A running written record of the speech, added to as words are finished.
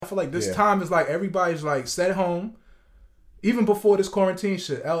feel like this time is like everybody's like set home. Even before this quarantine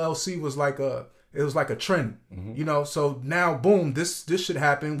shit, LLC was like a trend, you know. So now, boom, this shit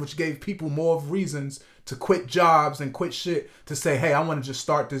happened, which gave people more reasons to quit jobs and quit shit to say, hey, I want to just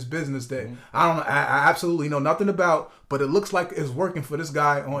start this business that I absolutely know nothing about, but it looks like it's working for this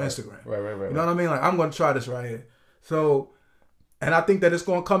guy on Instagram. Right. You know what I mean? Like, I'm going to try this right here. So, and I think that it's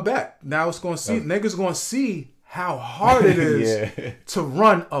going to come back. Now it's going to see, niggas going to see how hard it is to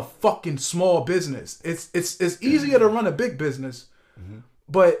run a fucking small business. It's easier to run a big business,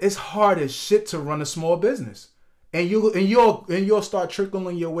 but it's hard as shit to run a small business. And you'll start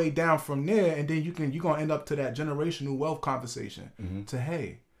trickling your way down from there, and then you're gonna end up to that generational wealth conversation. To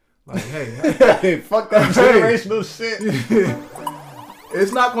hey, fuck that generational shit.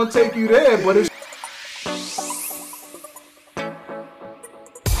 It's not gonna take you there, but it's.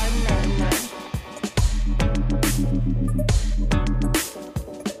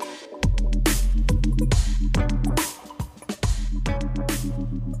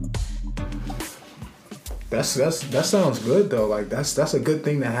 That sounds good though. Like that's a good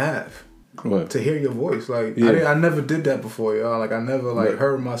thing to have. What? To hear your voice. Like I never did that before, y'all. Like I never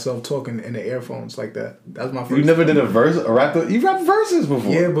heard myself talking in the earphones like that. That's my first. You never did a verse, a rap. You rapped verses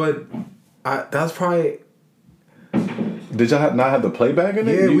before. Yeah, but that's probably. Did y'all not have the playback in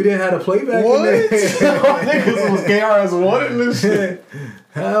it? Yeah, we didn't have the playback in it. Niggas was KRS-One in this shit.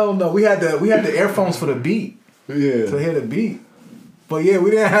 Hell no, we had the earphones for the beat. Yeah. To hear the beat. But yeah,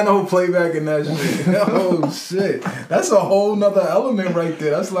 we didn't have no playback in that shit. Oh shit, that's a whole nother element right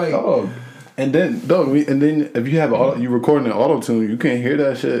there. That's like, and then if you have you recording an auto tune, you can't hear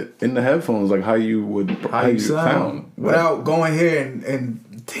that shit in the headphones like how you sound without going here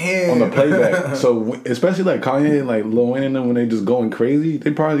and damn on the playback. So especially like Kanye and like Lil Wayne and them when they just going crazy,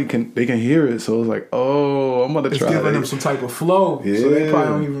 they can hear it. So it's like, I'm gonna try. It's giving them some type of flow. Yeah. So they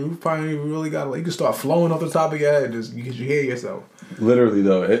probably don't even really got you can start flowing off the top of your head just because you hear yourself. Literally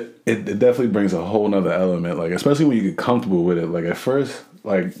though, it definitely brings a whole nother element. Like especially when you get comfortable with it. Like at first,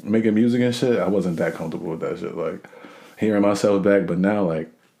 like making music and shit, I wasn't that comfortable with that shit. Like hearing myself back, but now like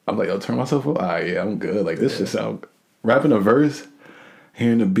I'm like, turn myself up. I'm good. Like this shit sound rapping a verse,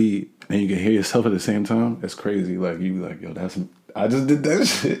 hearing the beat, and you can hear yourself at the same time. It's crazy. Like you be like, I just did that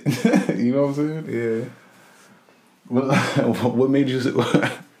shit. You know what I'm saying? Yeah. What made you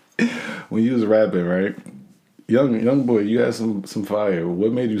when you was rapping, right? Young boy, you had some fire.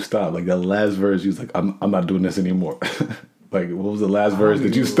 What made you stop? Like the last verse, you was like, I'm not doing this anymore. Like, what was the last verse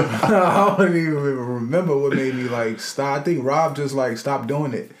that you stopped? I don't even remember what made me like stop. I think Rob just like stopped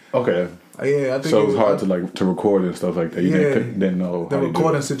doing it. Okay. Yeah, I think so it was hard to record and stuff like that. You didn't know the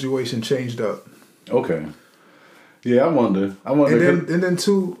recording situation changed up. Okay. Yeah, I wonder. And then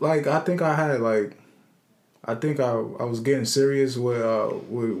too, like I think I was getting serious with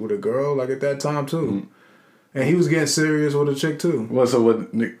a girl like at that time too. Mm-hmm. And he was getting serious with a chick too. Well, so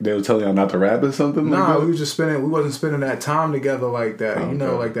what they were telling y'all not to rap or something? Nah, we wasn't spending that time together like that. You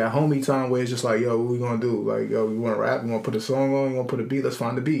know, like that homie time where it's just like, yo, what we gonna do? Like, yo, we wanna rap, we wanna put a song on, we wanna put a beat, let's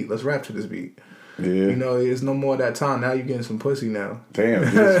find the beat, let's rap to this beat. Yeah. You know, it's no more of that time. Now you getting some pussy now. Damn,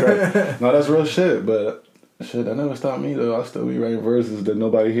 no, that's real shit, but shit, that never stopped me though. I still be writing verses that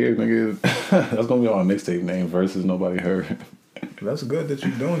nobody hears, nigga. That's gonna be on my mixtape name, verses nobody heard. That's good that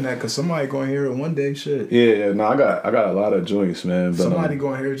you're doing that, cause somebody gonna hear it one day. Shit. Yeah. No, I got a lot of joints, man. But, somebody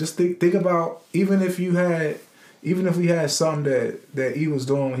gonna hear it. Just think about even if we had something that he was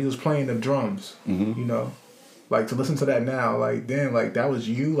doing when he was playing the drums. Mm-hmm. You know, like to listen to that now, like damn, like that was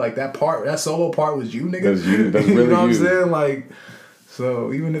you. Like that solo part was you, nigga. That's you. That's really you know what you. I'm saying? Like,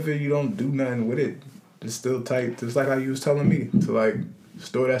 so even if you don't do nothing with it, it's still tight. Just like how you was telling me to like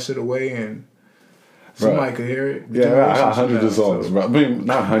store that shit away and. Somebody could hear it. Yeah, I got hundreds of songs. So. I mean,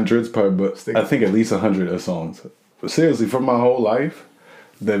 not hundreds, but I think at least 100 of songs. But seriously, for my whole life,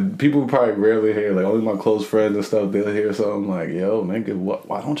 that people probably rarely hear. Like only my close friends and stuff, they'll hear something like, "Yo, nigga,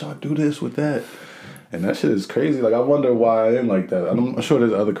 why don't y'all do this with that?" And that shit is crazy. Like I wonder why I am like that. I'm sure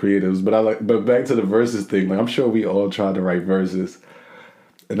there's other creatives, but back to the verses thing. Like I'm sure we all try to write verses.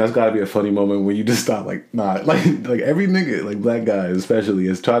 And that's gotta be a funny moment when you just stop, like, nah, like every nigga, like black guys especially,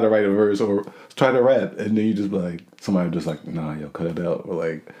 is try to write a verse or try to rap, and then you just be like, somebody just like, nah, yo, cut it out, or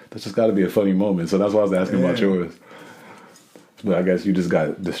like, that's just gotta be a funny moment. So that's why I was asking about yours. But I guess you just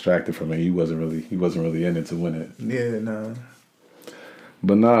got distracted from it. He wasn't really in it to win it. Yeah, nah.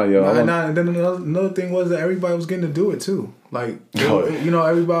 But nah, yo. And then another thing was that everybody was getting to do it too. Like, you know,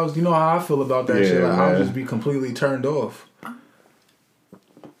 everybody was, you know how I feel about that shit. Like, I would just be completely turned off.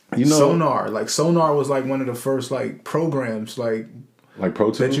 You know, Sonar was like one of the first like programs like Pro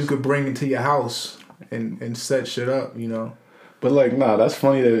Tools that you could bring into your house and set shit up, you know. But like, nah, that's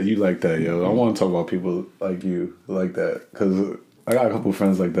funny that you like that, yo. I want to talk about people like you like that because I got a couple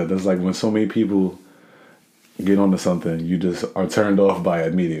friends like that. That's like when so many people get onto something, you just are turned off by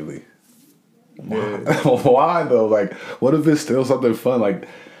it immediately. Yeah. Why though? Like, what if it's still something fun? Like,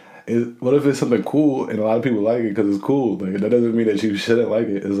 what if it's something cool and a lot of people like it because it's cool? Like, that doesn't mean that you shouldn't like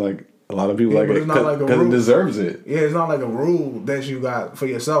it. It's like a lot of people like it because it deserves it. Yeah, it's not like a rule that you got for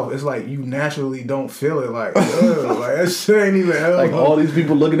yourself. It's like you naturally don't feel it. Like, ugh, like that shit ain't even hell. Like all these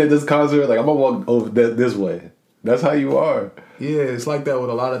people looking at this concert, like I'm gonna walk over this way. That's how you are. Yeah, it's like that with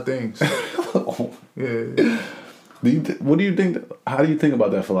a lot of things. Yeah. What do you think? How do you think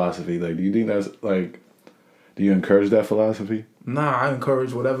about that philosophy? Like, do you think that's like? Do you encourage that philosophy? Nah, I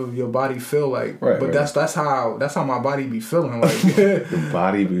encourage whatever your body feel like. Right, but right. that's how my body be feeling. Like your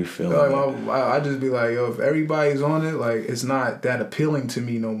body be feeling. Like I just be like, yo, if everybody's on it, like it's not that appealing to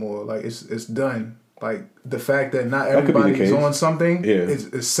me no more. Like it's done. Like the fact that not everybody's on something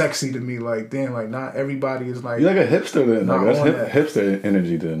is sexy to me. Like damn, like not everybody is like. You're like a hipster then. Like that's hipster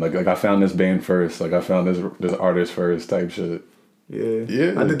energy then. Like I found this band first. Like I found this artist first type shit.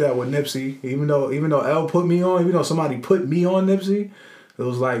 Yeah. I did that with Nipsey. Even though L put me on, even though somebody put me on Nipsey, it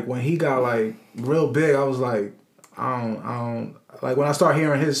was like when he got like real big, I was like, I don't like when I start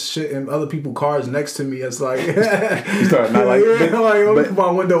hearing his shit in other people's cars next to me, it's like you start not like let me put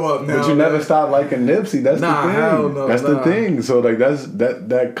my window up now. But you never stop liking Nipsey. That's the thing. Hell no, that's the thing. So like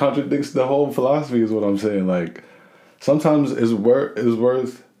that contradicts the whole philosophy is what I'm saying. Like sometimes it's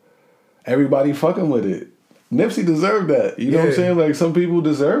worth everybody fucking with it. Nipsey deserved that. You know what I'm saying? Like some people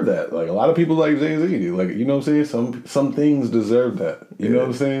deserve that. Like a lot of people like Jay-Z. Like, you know what I'm saying? Some things deserve that. You know what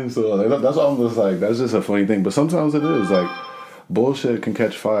I'm saying? So like, that's all I'm just like, that's just a funny thing. But sometimes it is like bullshit can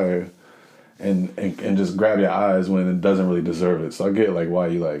catch fire and just grab your eyes when it doesn't really deserve it. So I get like why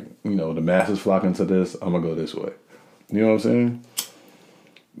you like, you know, the masses flocking to this, I'm gonna go this way. You know what I'm saying?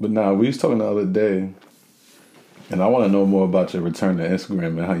 But nah, we was talking the other day and I want to know more about your return to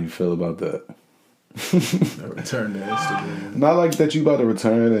Instagram and how you feel about that. Return to Instagram. Not like that you about to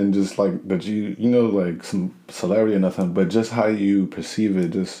return and just like that you know like some celebrity or nothing, but just how you perceive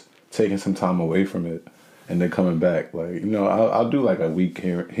it, just taking some time away from it and then coming back. Like, you know, I'll do like a week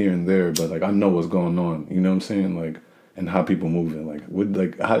here and there, but like I know what's going on. You know what I'm saying? Like, and how people moving.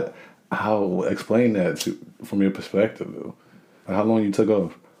 Like, how explain that from your perspective though? Like, how long you took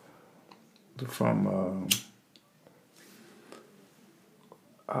off? From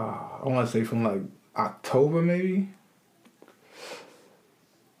I want to say from like October maybe.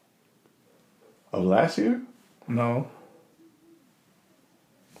 Of last year? No.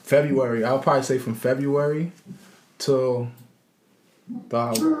 February. I'll probably say from February till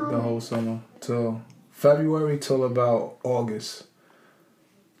the whole summer. Till February till about August.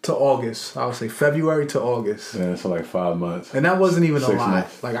 To August. I would say February to August. Yeah, so like 5 months. And that wasn't even a lot.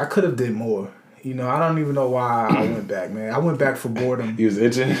 Months. Like I could have did more. You know, I don't even know why I went back, man. I went back for boredom. You was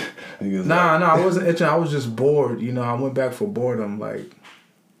itching? Nah, I wasn't itching. I was just bored. You know, I went back for boredom. Like,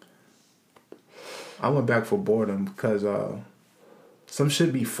 I went back for boredom because some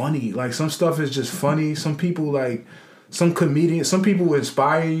shit be funny. Like, some stuff is just funny. Some people, like, some comedians, some people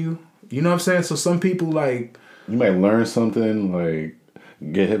inspire you. You know what I'm saying? So some people, like... You might learn something, like,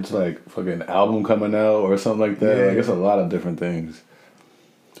 get hip to, like, fucking album coming out or something like that. Yeah. Like, it's a lot of different things.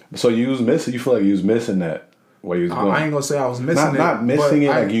 So you was missing. You feel like you was missing that while you was going. I ain't gonna say I was missing not missing it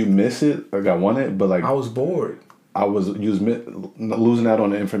like you miss it. Like I want it, but like I was bored. You was losing out on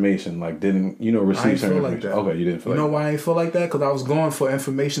the information. Like didn't receive certain information. Like that. Okay, you didn't feel. You know why I ain't feel like that? Because I was going for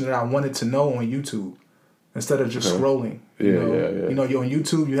information that I wanted to know on YouTube instead of just scrolling. Yeah. You know, you're on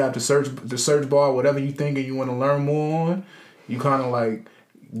YouTube. You have the search bar, whatever you think and you want to learn more on. You kind of like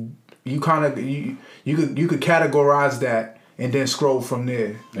you could categorize that. And then scroll from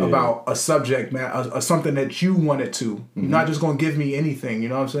there about a subject matter, something that you wanted to. Mm-hmm. You're not just gonna give me anything. You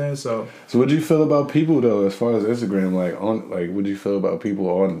know what I'm saying? So what do you feel about people though, as far as Instagram? What do you feel about people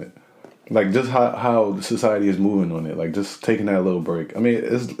on it? Like just how society is moving on it. Like just taking that little break. I mean,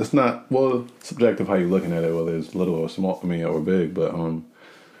 it's not subjective how you're looking at it, whether it's little or small. I mean, or big. But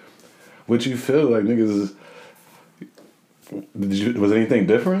what you feel like niggas was anything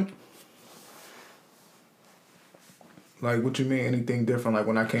different? Like, what you mean, anything different? Like,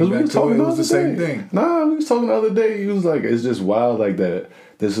 when I came back to it, it was the same thing. Nah, we was talking the other day. He was like, it's just wild, like, that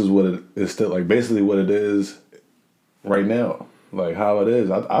this is what it is still, like, basically what it is right now. Like, how it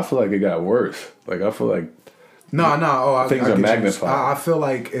is. I feel like it got worse. Like, I feel like things are magnified. I feel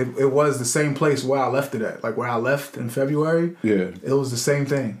like it was the same place where I left it at. Like, where I left in February. Yeah. It was the same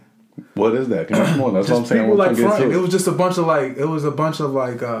thing. What is that? Come on, that's what I'm saying. People like fronting. It was just a bunch of, like,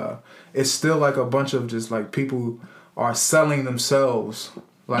 it's still, like, a bunch of just, like, people are selling themselves.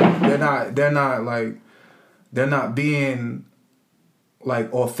 Like they're not being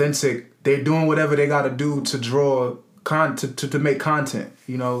like authentic. They're doing whatever they got to do to draw to make content.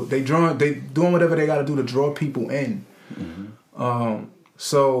 You know, they doing whatever they got to do to draw people in.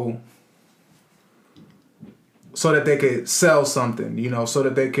 So that they could sell something, you know, so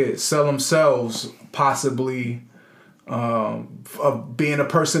that they could sell themselves, possibly of being a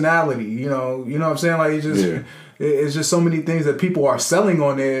personality, you know what I'm saying? Like it's just so many things that people are selling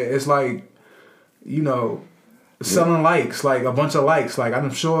on there. It's like, you know, selling likes, like a bunch of likes. Like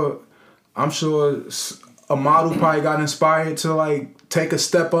I'm sure a model probably got inspired to like take a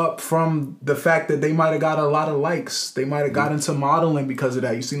step up from the fact that they might have got a lot of likes. They might have got into modeling because of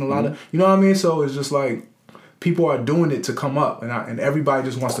that. You've seen a lot of, you know what I mean? So it's just like people are doing it to come up, and everybody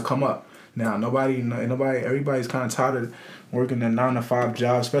just wants to come up. Now everybody's kind of tired of working a 9-to-5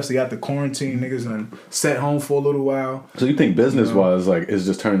 job, especially after quarantine. Niggas and sat home for a little while. So you think business wise, like it's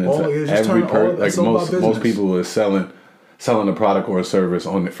just turning into like most people is selling a product or a service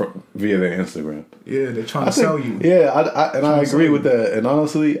via their Instagram. Yeah, they're trying to sell you. Yeah, I agree with that. And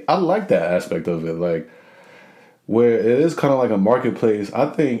honestly, I like that aspect of it. Like where it is kind of like a marketplace. I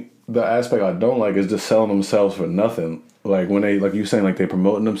think the aspect I don't like is just selling themselves for nothing. Like when they, like you saying, like they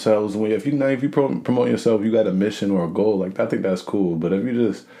promoting themselves. If you promote yourself, you got a mission or a goal. Like I think that's cool. But if you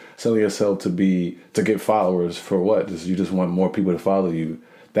just selling yourself to get followers for what? You just want more people to follow you.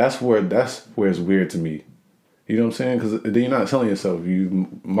 That's where it's weird to me. You know what I'm saying? Because then you're not selling yourself. You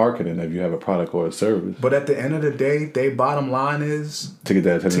marketing if you have a product or a service. But at the end of the day, their bottom line is to get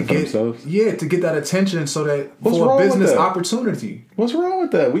that attention for themselves. Yeah, to get that attention so that for a business opportunity. What's wrong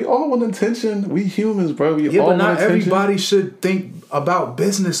with that? We all want attention. We humans, bro. But not everybody should think about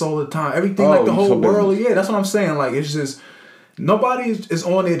business all the time. Everything like the whole world. Business. Yeah, that's what I'm saying. Like it's just nobody is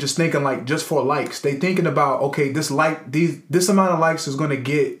on there just thinking like just for likes. They thinking about, okay, this amount of likes is going to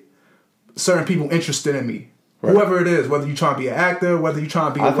get certain people interested in me. Right. Whoever it is, whether you trying to be an actor, whether you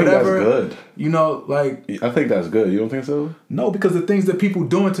trying to be whatever. I think that's good. You know, like I think that's good. You don't think so? No, because the things that people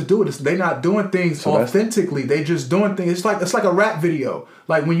doing to do it, they're not doing things authentically. They just doing things. It's like a rap video.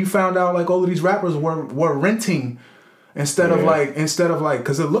 Like when you found out like all of these rappers were renting instead of like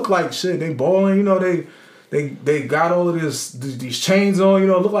because it looked like shit. They balling. You know, they got all of these chains on. You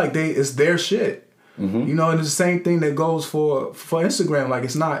know, it look like it's their shit. Mm-hmm. You know, and it's the same thing that goes for Instagram. Like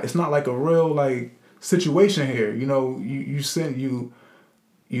it's not like a real like situation here. You know, it's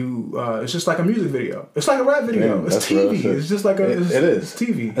just like a music video. It's like a rap video. Damn, it's TV. It's just like it is. It's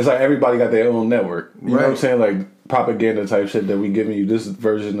TV. It's like everybody got their own network. You know what I'm saying? Like propaganda type shit that we giving you this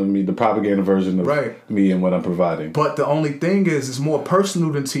version of me, the propaganda version of me and what I'm providing. But the only thing is, it's more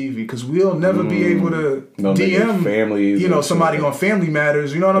personal than TV because we'll never be able to DM families. You know, somebody on Family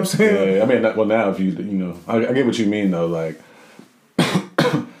Matters. You know what I'm saying? Yeah, I mean, well now if you know, I get what you mean though. Like.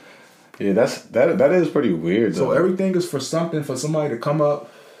 Yeah, that is pretty weird. So everything is for somebody to come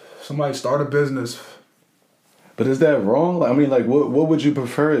up, somebody start a business. But is that wrong? I mean, like, what would you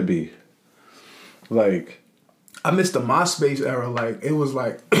prefer it be? Like, I missed the MySpace era. Like, it was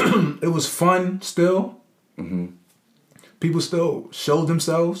it was fun still. Mm-hmm. People still showed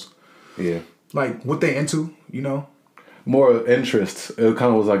themselves. Yeah. Like what they into, you know. More interests. It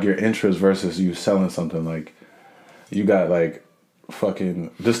kind of was like your interest versus you selling something. Like, you got like.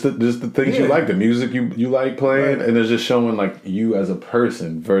 Fucking just the things you like, the music you like playing, and it's just showing like you as a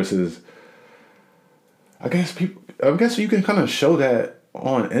person versus I guess you can kind of show that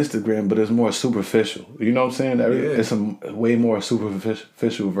on Instagram, but it's more superficial. You know what I'm saying? It's a way more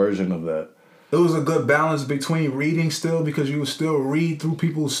superficial version of that. It was a good balance between reading still because you would still read through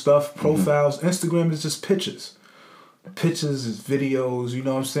people's stuff, profiles. Mm-hmm. Instagram is just pictures. Pictures is videos, you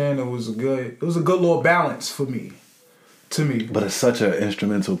know what I'm saying? It was a good little balance for me. To me. But it's such an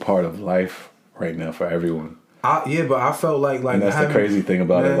instrumental part of life right now for everyone. But I felt like and that's the crazy thing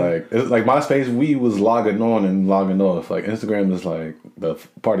about it. Like MySpace, we was logging on and logging off. Like Instagram is like the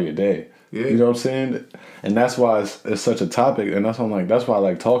part of your day. Yeah. You know what I'm saying? And that's why it's such a topic. And that's why I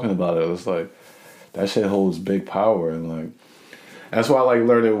like talking about it. It's like that shit holds big power. And like that's why I like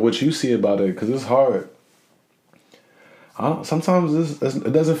learning what you see about it because it's hard. Sometimes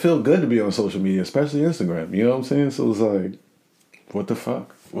it doesn't feel good to be on social media, especially Instagram. You know what I'm saying? So it's like, what the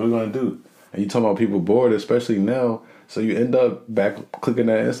fuck? What are we going to do? And you talking about people bored, especially now. So you end up back clicking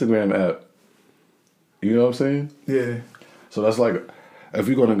that Instagram app. You know what I'm saying? Yeah. So that's like, if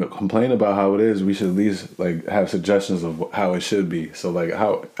you're going to complain about how it is, we should at least like have suggestions of how it should be. So like,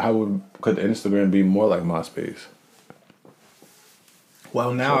 could Instagram be more like MySpace?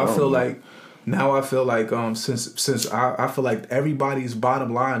 Well, now I feel like since I feel like everybody's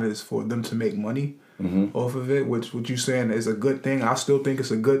bottom line is for them to make money. off of it, which what you saying is a good thing. I still think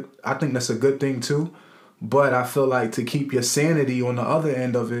I think that's a good thing too. But I feel like to keep your sanity on the other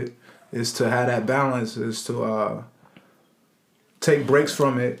end of it is to have that balance, is to take breaks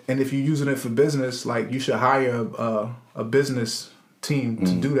from it. And if you're using it for business, like you should hire a business team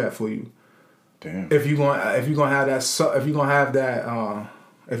to do that for you. Damn. If you're gonna have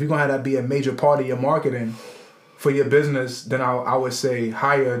that be a major part of your marketing for your business, then I would say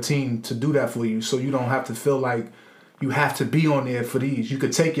hire a team to do that for you, so you don't have to feel like you have to be on there for these. You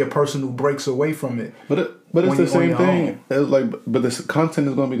could take your personal breaks away from it. But it's the same thing. It's like, but this content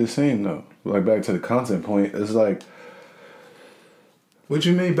is gonna be the same though. Like back to the content point, it's like. What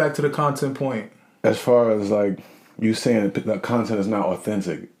you mean back to the content point? As far as like you saying that content is not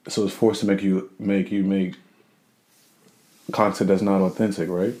authentic, so it's forced to make you make content that's not authentic,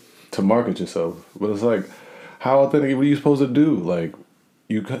 right? To market yourself. But it's like, how authentic? What are you supposed to do? Like,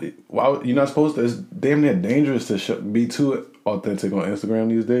 you're not supposed to. It's damn near dangerous to be too authentic on Instagram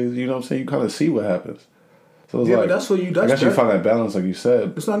these days. You know what I'm saying? You kind of see what happens. So it's like, but that's what you. I guess you find that balance, like you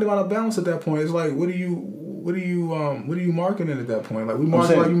said. It's not even about a balance at that point. It's like, what are you marketing at that point? Like you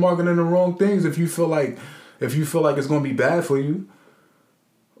marketing the wrong things. If you feel like it's gonna be bad for you.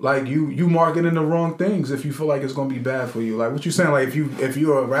 Like you marketing the wrong things if you feel like it's gonna be bad for you. Like what you saying? Like if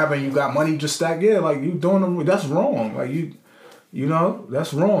you're a rapper and you got money just stacked, yeah, like you doing that's wrong. Like you know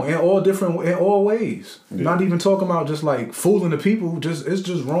that's wrong in all ways. Yeah. Not even talking about just like fooling the people. It's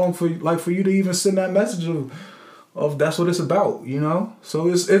just wrong for you to even send that message of that's what it's about. You know. So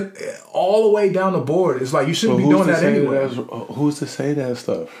it's all the way down the board. It's like you shouldn't be doing that anyway. Who's to say that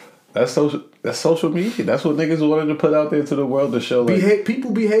stuff? That's social media. That's what niggas wanted to put out there to the world to show like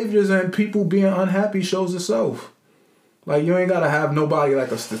people behaviors and people being unhappy shows itself. Like you ain't gotta have nobody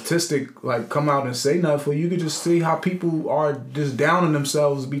like a statistic like come out and say nothing for you. You could just see how people are just down on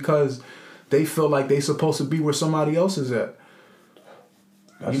themselves because they feel like they supposed to be where somebody else is at.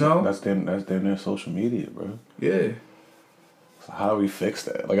 That's their social media, bro. Yeah. So how do we fix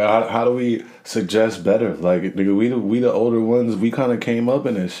that? Like, how do we suggest better? Like, nigga, we the older ones, we kind of came up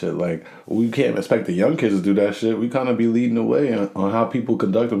in this shit. Like, we can't expect the young kids to do that shit. We kind of be leading the way on how people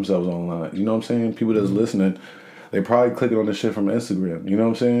conduct themselves online. You know what I'm saying? People that's listening, they probably clicking on the shit from Instagram. You know what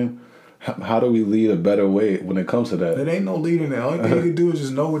I'm saying? How do we lead a better way when it comes to that? It ain't no leading that. All you can do is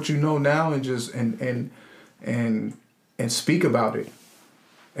just know what you know now and just and speak about it,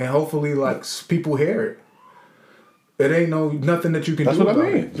 and hopefully like people hear it. It ain't nothing that you can do about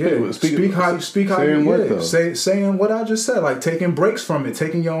it. Yeah, speak how you saying what I just said, like taking breaks from it,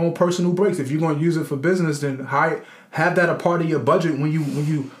 taking your own personal breaks. If you're gonna use it for business, then have that a part of your budget when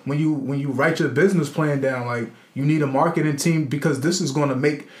you write your business plan down. Like you need a marketing team because this is gonna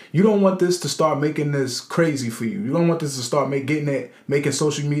make. You don't want this to start making this crazy for you. You don't want this to start making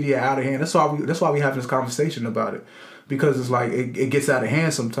social media out of hand. That's why we have this conversation about it, because it's like it gets out of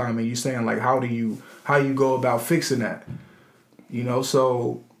hand sometime, and you saying like how you go about fixing that, you know?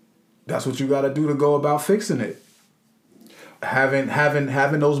 So that's what you got to do to go about fixing it. Having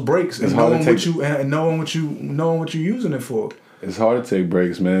those breaks and knowing what you're using it for. It's hard to take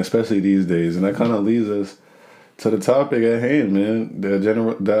breaks, man, especially these days, and that kind of leads us to the topic at hand, man. That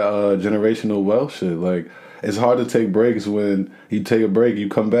generational wealth shit. Like, it's hard to take breaks when you take a break, you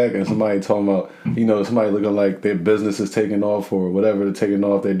come back, and somebody talking about, you know, somebody looking like their business is taking off or whatever, they're taking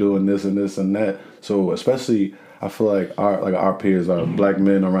off, they're doing this and this and that. So especially, I feel like our peers, our black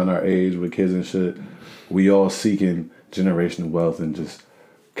men around our age with kids and shit, we all seeking generational wealth and just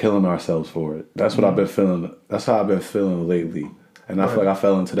killing ourselves for it. That's what I've been feeling. That's how I've been feeling lately. And I feel like I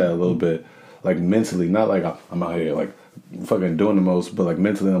fell into that a little bit, like mentally, not like I'm out here like fucking doing the most, but like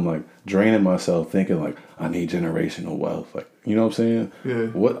mentally I'm like draining myself thinking like I need generational wealth. Like, you know what I'm saying?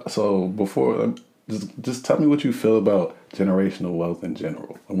 Yeah. So before, just tell me what you feel about generational wealth in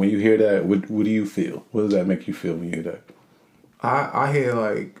general. And when you hear that, what do you feel? What does that make you feel when you hear that? I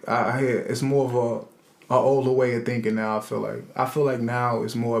hear it's more of a older way of thinking now. I feel like now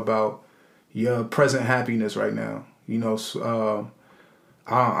it's more about your present happiness right now. You know,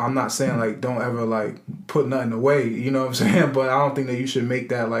 I'm not saying like don't ever like put nothing away. You know what I'm saying? But I don't think that you should make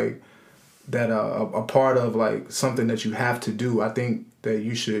that like that a part of like something that you have to do. I think that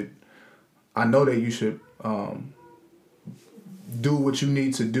you should. I know that you should do what you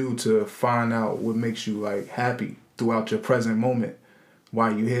need to do to find out what makes you like happy throughout your present moment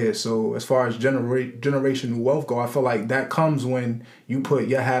while you're here. So as far as generational wealth go, I feel like that comes when you put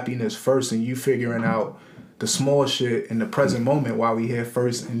your happiness first and you figuring out the small shit in the present moment while we here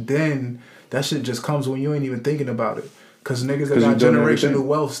first, and then that shit just comes when you ain't even thinking about it. Cause niggas that got generational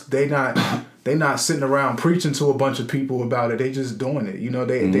wealth, they they not sitting around preaching to a bunch of people about it. They just doing it. You know,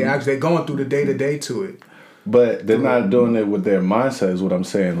 they actually going through the day-to-day to it. But they're not doing it with their mindset is what I'm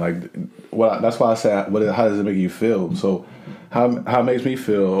saying. Like, that's why I say, how does it make you feel? So how it makes me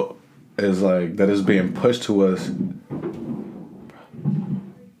feel is like that it's being pushed to us.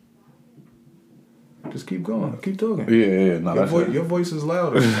 Just keep going. Keep talking. Yeah. No, your voice is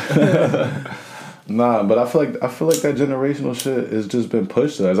louder. Nah, but I feel like that generational shit has just been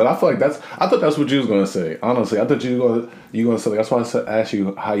pushed to us, and I feel like I thought that's what you was gonna say. Honestly, I thought you were gonna say. Like, that's why I asked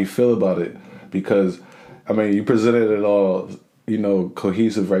you how you feel about it, because I mean you presented it all,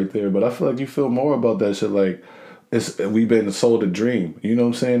 cohesive right there. But I feel like you feel more about that shit. Like we've been sold a dream. You know what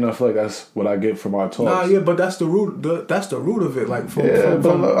I'm saying? I feel like that's what I get from our talks. Nah, yeah, but that's the root. That's the root of it. Like, but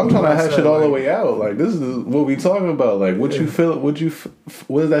I'm trying to hash it all the way out. Like, this is what we talking about. Like, what you feel? What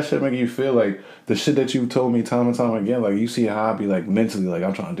does that shit make you feel? Like the shit that you told me time and time again. Like, you see how I be like mentally, like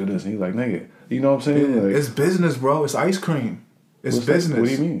I'm trying to do this, and he's like, nigga, you know what I'm saying? Yeah, like, it's business, bro. It's ice cream. It's business. What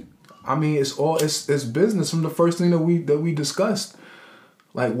do you mean? I mean, it's business from the first thing that we discussed.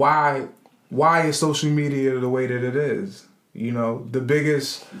 Like, why is social media the way that it is? You know, the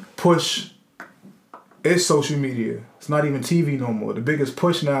biggest push is social media. It's not even TV no more. The biggest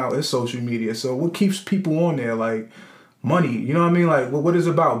push now is social media. So what keeps people on there? Like, money. You know what I mean? Like, what is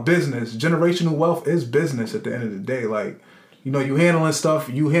it about? Business. Generational wealth is business at the end of the day. Like, you know, you handling stuff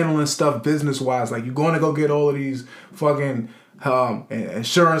business-wise. Like, you're going to go get all of these fucking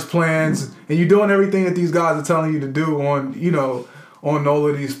insurance plans, and you're doing everything that these guys are telling you to do on all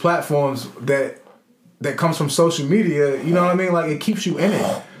of these platforms that comes from social media. You know what I mean? Like, it keeps you in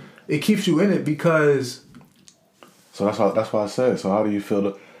it. It keeps you in it because. So that's why I said. So how do you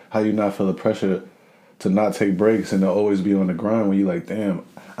feel? How you not feel the pressure to not take breaks and to always be on the grind when you like, damn,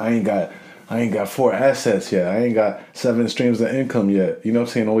 I ain't got 4 assets yet. I ain't got 7 streams of income yet. You know what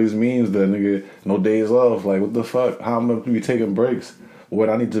I'm saying? All these memes that nigga, no days off. Like, what the fuck? How am I gonna be taking breaks when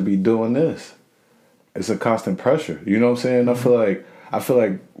I need to be doing this? It's a constant pressure. You know what I'm saying? I feel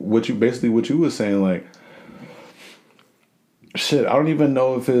like what you were saying, like, shit, I don't even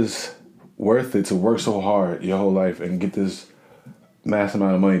know if it's worth it to work so hard your whole life and get this mass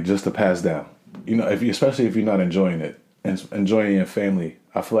amount of money just to pass down. You know, especially if you're not enjoying it and enjoying your family.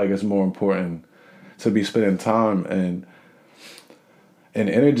 I feel like it's more important to be spending time and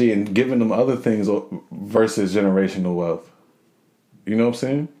energy and giving them other things versus generational wealth. You know what I'm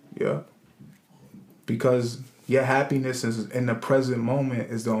saying? Yeah. Because your happiness is in the present moment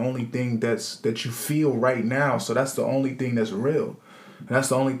is the only thing that you feel right now. So that's the only thing that's real. And that's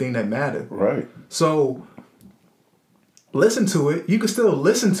the only thing that matters. Right. So listen to it. You can still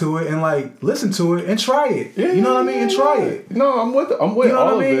listen to it and try it. Yeah, you know what I mean? And try it. No, I'm with you know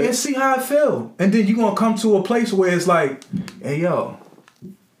all what I mean? of it. And see how I feel. And then you're going to come to a place where it's like, hey, yo,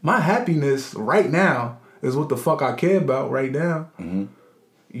 my happiness right now is what the fuck I care about right now. Mm-hmm.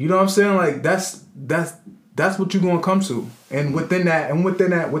 You know what I'm saying? Like, that's what you're gonna come to, and within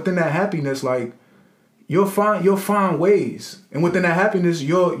that happiness, like, you'll find ways, and within that happiness,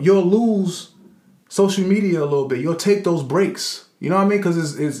 you'll lose social media a little bit. You'll take those breaks. You know what I mean?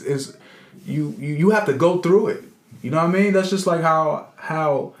 Because it's you have to go through it. You know what I mean? That's just like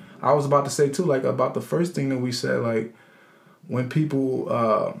how I was about to say too, like about the first thing that we said, like when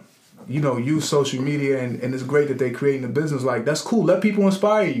people use social media and it's great that they're creating a business. Like, that's cool. Let people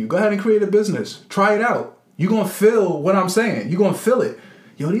inspire you. Go ahead and create a business. Try it out. You're going to feel what I'm saying. You're going to feel it.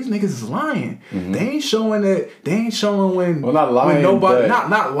 Yo, these niggas is lying. Mm-hmm. They ain't showing it. They ain't showing when. Well, not lying. When nobody,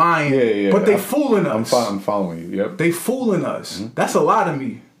 not lying. Yeah. But they fooling us. I'm following you. Yep. They fooling us. Mm-hmm. That's a lot of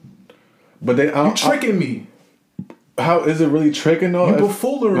me. But you tricking me. How is it really tricking though? You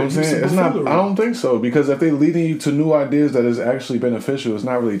befoolery. You know what I'm saying? It's not. I don't think so, because if they're leading you to new ideas that is actually beneficial, it's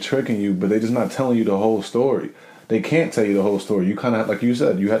not really tricking you. But they're just not telling you the whole story. They can't tell you the whole story. You kind of, like you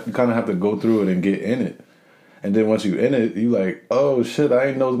said, you kind of have to go through it and get in it. And then once you in it, you like, oh shit, I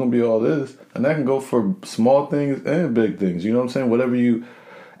didn't know it was gonna be all this. And that can go for small things and big things. You know what I'm saying? Whatever you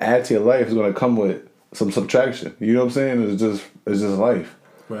add to your life is gonna come with some subtraction. You know what I'm saying? It's just life.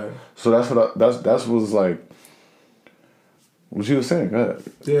 Right. So that's what's like. What you were saying? Go ahead.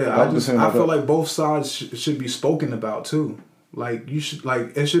 Yeah, I feel like both sides should be spoken about too. Like, you should,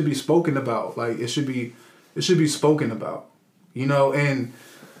 like, it should be spoken about. Like, it should be spoken about. You know, and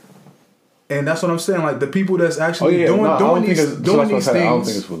that's what I'm saying. Like, the people that's actually doing these things. I don't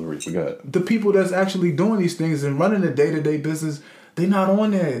think it's for the rich. Go ahead. The people that's actually doing these things and running the day-to-day business, they're not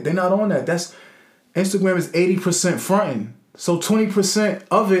on that. They're not on that. That's Instagram is 80% fronting. So 20%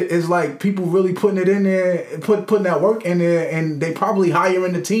 of it is like people really putting it in there, putting that work in there, and they probably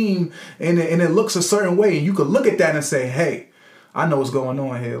hiring the team, and it looks a certain way, and you could look at that and say, hey, I know what's going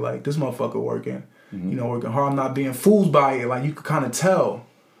on here. Like, this motherfucker working, working hard. I'm not being fooled by it. Like, you could kind of tell.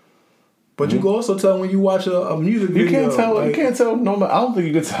 But you can also tell when you watch a music video. You can't tell. Like, you can't tell. I don't think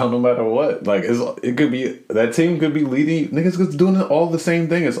you can tell no matter what. Like, it could be that team could be leading niggas just doing all the same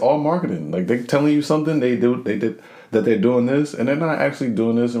thing. It's all marketing. Like, they telling you something they did that they're doing this, and they're not actually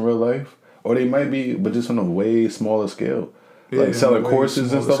doing this in real life, or they might be, but just on a way smaller scale. Yeah, like selling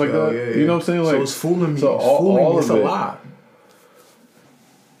courses and stuff like that. Yeah. You know what I'm saying? Like, so it's fooling me. So all it's a lie.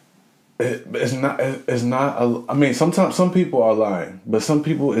 It's not. I mean, sometimes some people are lying, but some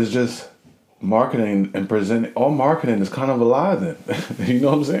people is just marketing and presenting. All marketing is kind of a lie. Then you know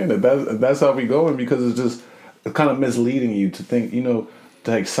what I'm saying? That's how we going, because it's kind of misleading you to think,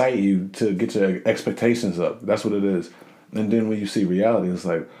 to excite you, to get your expectations up. That's what it is. And then when you see reality, it's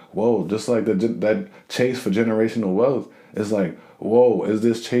like, whoa, just like that chase for generational wealth. It's like, whoa, is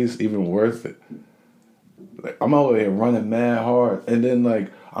this chase even worth it? Like, I'm over here running mad hard, and then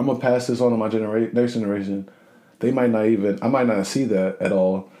like, I'm gonna pass this on to my next generation. I might not see that at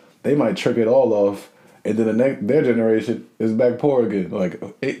all. They might trick it all off, and then their generation is back poor again. Like,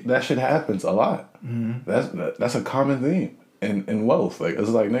 that shit happens a lot. Mm-hmm. That's a common theme in wealth. Like, it's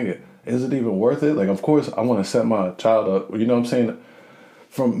like, nigga, is it even worth it? Like, of course, I want to set my child up. You know what I'm saying?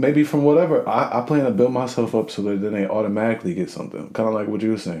 From whatever, I plan to build myself up so that then they automatically get something. Kind of like what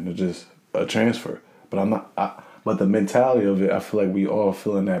you were saying, it's just a transfer. But I'm not. But the mentality of it, I feel like we all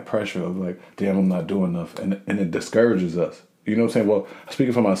feeling that pressure of like, damn, I'm not doing enough, and it discourages us. You know what I'm saying? Well,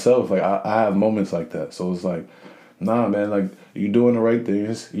 speaking for myself, like I have moments like that. So it's like, nah, man, like, you doing the right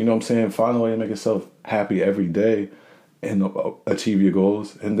things. You know what I'm saying? Find a way to make yourself happy every day, and achieve your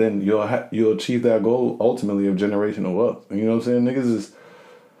goals, and then you'll achieve that goal ultimately of generational wealth. You know what I'm saying? Niggas is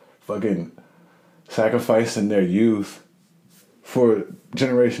fucking sacrificing their youth for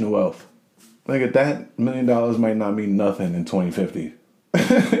generational wealth. Like, that $1 million might not mean nothing in 2050.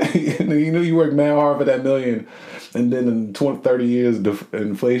 You work mad hard for that million, and then in 30 years,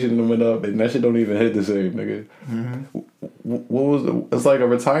 inflation went up, and that shit don't even hit the same, nigga. Mm-hmm. What was it's like a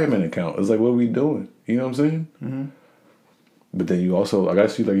retirement account. It's like, what are we doing? You know what I'm saying? Mm-hmm. But then you also, I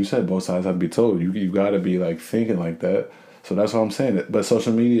guess, like you said, both sides have to be told. You got to be like thinking like that. So that's what I'm saying. But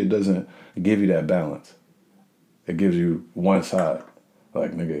social media doesn't give you that balance. It gives you one side.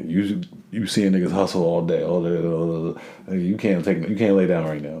 Like, nigga, you seeing niggas hustle all day. You can't lay down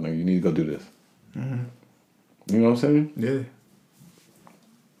right now. Nigga, you need to go do this. Mm-hmm. You know what I'm saying? Yeah.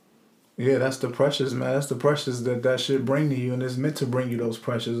 Yeah, that's the pressures, man. That's the pressures that shit bring to you, and it's meant to bring you those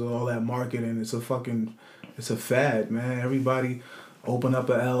pressures, all that marketing. It's a fad, man. Everybody open up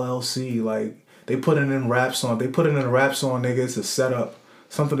a LLC, like, they put it in rap song. They put it in a rap song, nigga. It's a setup.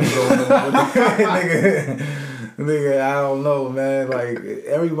 Something is going on with it. Nigga, I don't know, man. Like,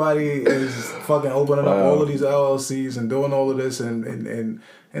 everybody is fucking opening up all of these LLCs and doing all of this, and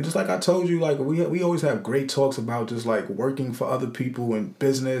just like I told you, like, we always have great talks about just like working for other people and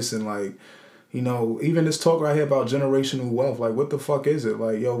business, and like, even this talk right here about generational wealth. Like, what the fuck is it?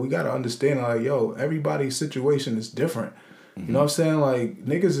 Like, yo, we gotta understand, like, yo, everybody's situation is different. Mm-hmm. You know what I'm saying? Like,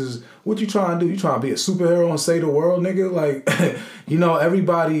 niggas is, what you trying to do? You trying to be a superhero and save the world, nigga? Like,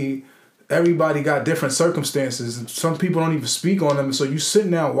 everybody got different circumstances, and some people don't even speak on them. So you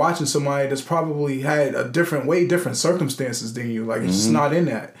sitting down watching somebody that's probably had way different circumstances than you. Like, it's just not in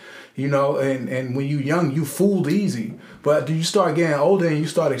that, and when you young, you fooled easy. But you start getting older and you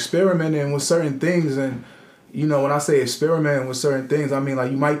start experimenting with certain things, and when I say experimenting with certain things, I mean,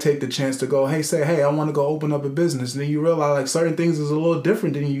 like, you might take the chance to go, hey, I want to go open up a business. And then you realize, like, certain things is a little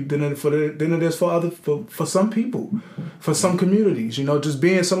different than it is for some people, for some communities. Just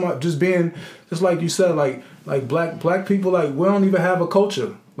like you said, like black people, like, we don't even have a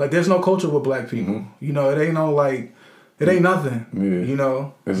culture. Like, there's no culture with black people. Mm-hmm. It ain't no, like, it ain't nothing. Yeah.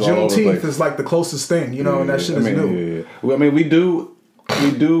 Juneteenth is like the closest thing. And that shit is new. Yeah. Well, I mean, we do,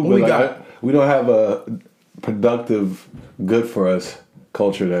 but we don't have a productive, good for us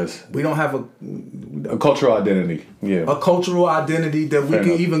culture. We don't have a cultural identity. Yeah, a cultural identity that we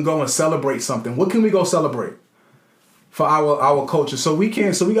can even go and celebrate something. What can we go celebrate for our culture? So we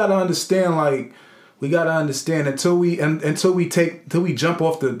gotta understand, like, until we jump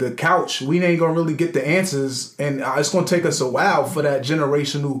off the couch, we ain't gonna really get the answers, and it's gonna take us a while for that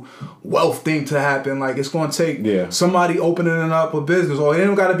generational wealth thing to happen. Like, it's gonna take somebody opening up a business, or it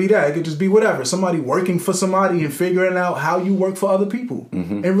ain't gotta be that. It could just be whatever. Somebody working for somebody and figuring out how you work for other people,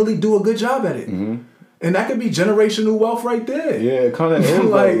 and really do a good job at it. Mm-hmm. And that could be generational wealth right there. Yeah, it kind of is.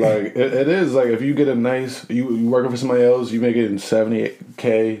 like it is. Like, if you get a nice, you working for somebody else, you making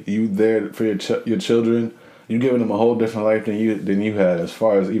 $70K, you there for your children, you giving them a whole different life than you had, as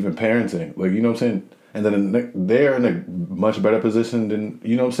far as even parenting. Like, you know what I'm saying? and then they're in a much better position than,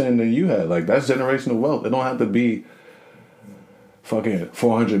 you know what I'm saying, than you had. Like, that's generational wealth. It don't have to be fucking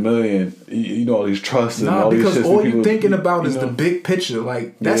 400 million, you know, all these trusts and all these shit. Because all you thinking about is the big picture.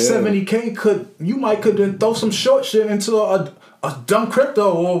 Like, that 70K you might could throw some short shit into a dumb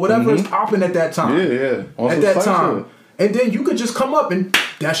crypto or whatever is popping at that time. At that time. And then you could just come up and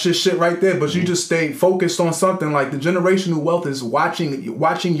that's just shit right there. But you just stay focused on something. Like, the generational wealth is watching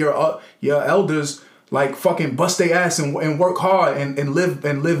your elders like fucking bust their ass and work hard and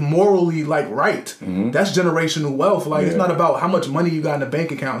live morally like right. That's generational wealth. Like, it's not about how much money you got in the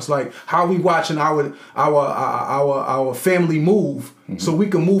bank account. It's like how we watching our family move so we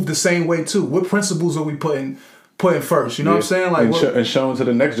can move the same way too. What principles are we putting first? You know what I'm saying? Like, and showing to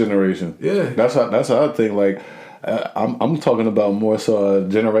the next generation. Yeah, that's how I think. Like, I'm talking about more so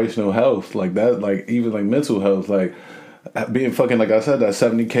generational health, like that, like even like mental health, like being fucking, like I said, that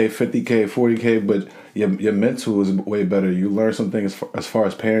 70K, 50K, 40K, but your mental is way better. You learn some things as far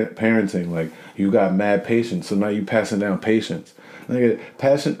as parenting. Like, you got mad patience, so now you passing down patience.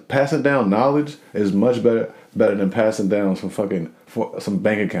 Passing down knowledge is much better than passing down some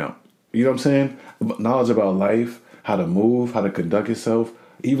bank account. You know what I'm saying? Knowledge about life, how to move, how to conduct yourself,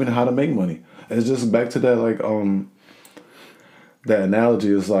 even how to make money. It's just back to that, like, that analogy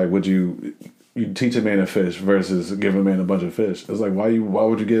is like, would you teach a man to fish versus give a man a bunch of fish? It's like, why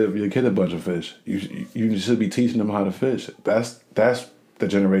would you give your kid a bunch of fish? You should be teaching them how to fish. That's the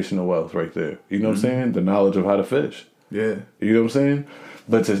generational wealth right there. You know what I'm saying? The knowledge of how to fish. Yeah. You know what I'm saying?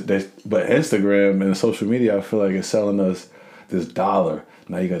 But Instagram and social media, I feel like it's selling us this dollar.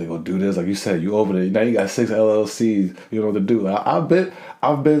 Now you got to go do this, like you said. You over there. Now you got 6 LLCs. You know what to do. I've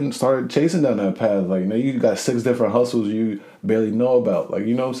been started chasing down that path. Like, now you got 6 different hustles you barely know about. Like,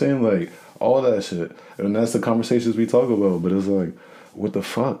 you know what I'm saying? Like, all that shit. And that's the conversations we talk about. But it's like, what the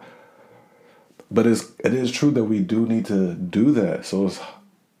fuck? But it is true that we do need to do that. So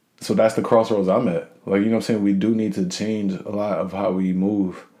that's the crossroads I'm at. Like, you know what I'm saying? We do need to change a lot of how we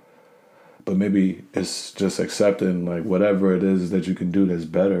move. But maybe it's just accepting, like, whatever it is that you can do that's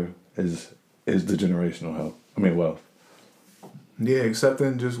better is the generational wealth. Yeah,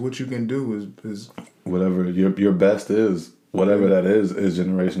 accepting just what you can do is whatever your best is. Whatever that is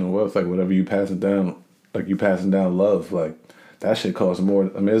generational wealth. Like, whatever you passing down, like you passing down love, like that shit costs more.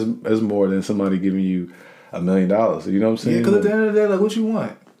 I mean, it's more than somebody giving you $1 million. You know what I'm saying? Yeah, because at the end of the day, like, what you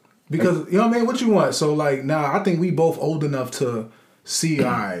want? Because, you know what I mean? What you want? So, like, now I think we both old enough to see, all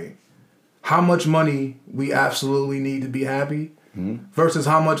right, how much money we absolutely need to be happy versus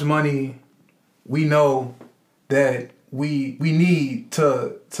how much money we know that we need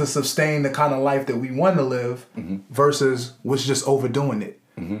to sustain the kind of life that we want to live versus what's just overdoing it.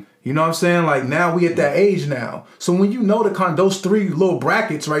 You know what I'm saying? Like, now we at that age now. So when you know those 3 little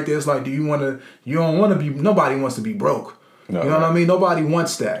brackets right there, it's like, you don't want to be, nobody wants to be broke. No, you know what I mean? Nobody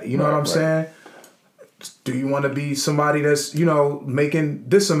wants that. You know what I'm saying? Do you want to be somebody that's, you know, making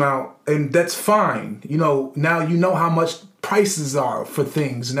this amount? And that's fine. You know, now you know how much prices are for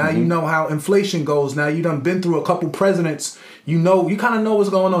things. Now you know how inflation goes. Now you done been through a couple presidents. You know, you kind of know what's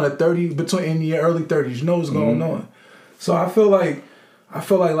going on at 30, in your early 30s. You know what's going on. So I feel like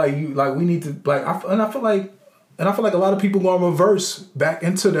we need to, like, I feel like a lot of people going to reverse back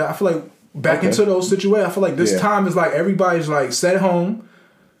into that. I feel like back into those situations. I feel like this time is like everybody's like set home.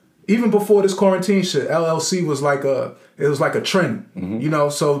 Even before this quarantine shit, LLC was like a trend, you know.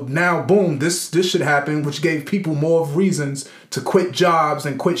 So now, boom, this shit happened, which gave people more reasons to quit jobs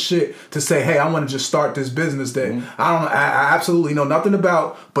and quit shit to say, hey, I want to just start this business that I absolutely know nothing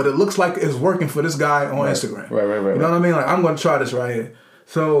about, but it looks like it's working for this guy on Instagram. Right. You know what I mean? Like, I'm going to try this right here.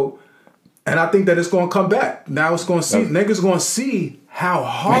 So, and I think that it's going to come back. Now it's going to see, niggas going to see how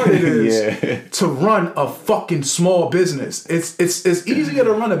hard it is to run a fucking small business. It's easier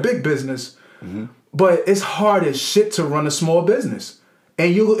to run a big business, but it's hard as shit to run a small business.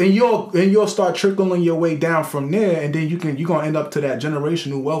 And you'll start trickling your way down from there, and then you're gonna end up to that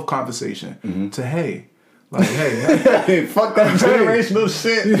generational wealth conversation. To hey, fuck that generational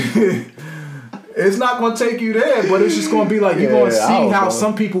shit. It's not going to take you there, but it's just going to be like, you're going to see how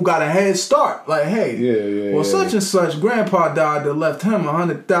some people got a head start. Like, hey, such and such, grandpa died that left him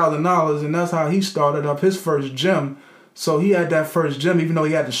 $100,000, and that's how he started up his first gym. So he had that first gym, even though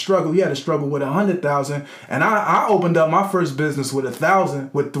he had to struggle with $100,000. And I opened up my first business with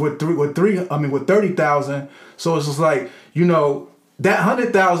 $1,000, with 30,000. So it's just like, you know, that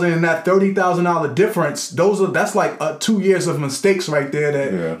 $100,000 and that $30,000 difference, that's like 2 years of mistakes right there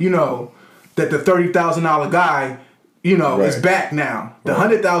that, you know, that the $30,000 guy you know, it's back now. The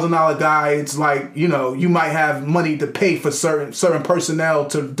 $100,000 guy, it's like, you know, you might have money to pay for certain personnel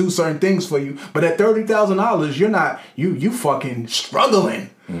to do certain things for you, but at $30,000, you're not you fucking struggling.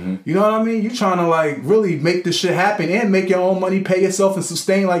 Mm-hmm. You know what I mean? You trying to like really make this shit happen and make your own money, pay yourself and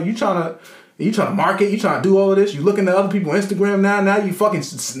sustain. Like you trying to market, you trying to do all of this. You looking at other people Instagram now you fucking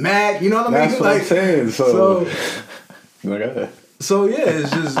mad. You know what I mean? That's what I'm saying. So So yeah,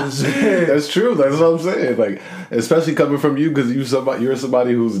 that's true. That's what I'm saying. Like, especially coming from you, because you're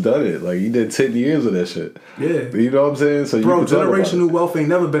somebody who's done it. Like, you did 10 years of that shit. Yeah, you know what I'm saying. So, bro, generational wealth ain't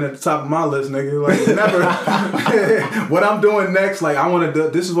never been at the top of my list, nigga. Like, never. What I'm doing next, like, I want to do.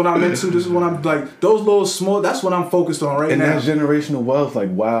 This is what I'm into. This is what I'm like. Those little small. That's what I'm focused on right now. And that generational wealth,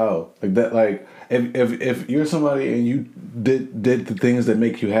 like, wow, like that, like, if you're somebody and you did the things that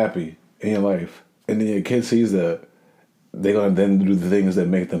make you happy in your life, and then your kid sees that. They're going to then do the things that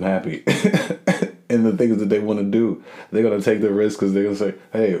make them happy and the things that they want to do. They're going to take the risk because they're going to say,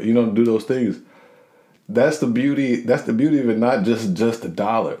 hey, you don't do those things. That's the beauty. That's the beauty of it, not just the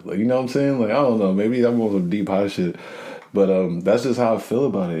dollar. Like, you know what I'm saying? Like, I don't know. Maybe I'm on some deep high shit. But that's just how I feel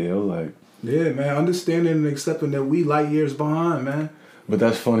about it, yo. Like, yeah, man. Understanding and accepting that we light years behind, man. But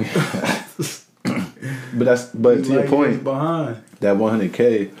that's funny. but to your point, behind. That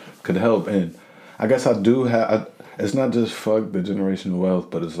 100K could help. And I guess I do have... It's not just fuck the generational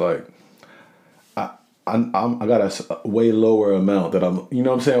wealth, but it's like I got a way lower amount that I'm, you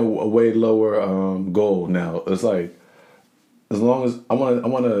know what I'm saying, a way lower goal now. It's like as long as I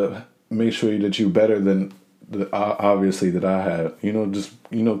want to make sure that you're better than obviously that I have. You know, just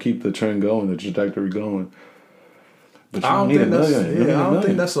keep the trend going, the trajectory going. But you don't need a million. I don't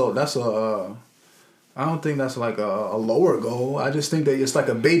think I don't think that's like a lower goal. I just think that it's like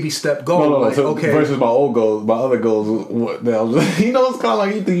a baby step goal. No. Like, So okay. Versus my old goals, my other goals. You know, it's kind of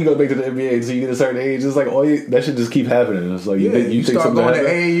like you think you're gonna make it to the NBA until you get a certain age. It's like that should just keep happening. It's like you think start going to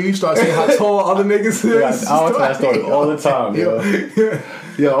AAU, you start seeing how tall other niggas is. I started all the time, yo.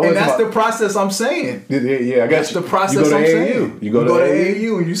 Yeah, and that's the process I'm saying. Yeah, I guess that's the process I'm saying. You go to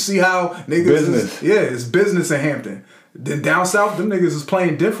AAU and you see how niggas business. It's business in Hampton. Then down south, them niggas is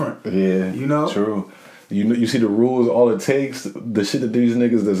playing different. Yeah, you know, true. You see the rules, all it takes, the shit that these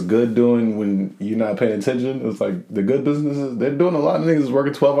niggas that's good doing when you're not paying attention. It's like the good businesses, they're doing a lot of niggas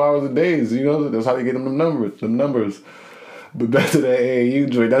working 12 hours a day. You know, that's how they get them numbers. But back to that AAU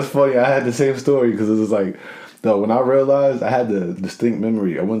joint, that's funny. I had the same story because it was like, though, when I realized, I had the distinct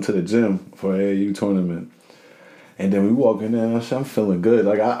memory. I went to the gym for an AAU tournament. And then we walk in there and I'm feeling good.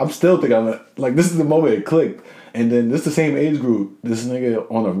 Like, I'm still thinking, this is the moment it clicked. And then this the same age group, this nigga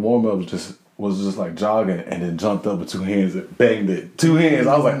on a warm-up was just like jogging and then jumped up with two hands and banged it. 2 hands.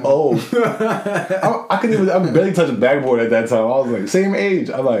 I was like, oh. I barely touched the backboard at that time. I was like, same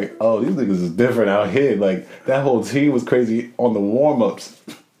age. I'm like, oh, these niggas is different out here. Like, that whole team was crazy on the warm-ups.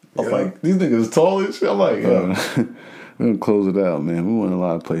 I was like, these niggas tall and shit. I'm like, yo. We're going to close it out, man. We went a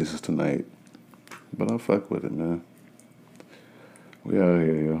lot of places tonight. But I fuck with it, man. We out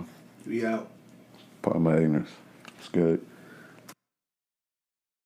here, yo. We out. Part of my ignorance. It's good.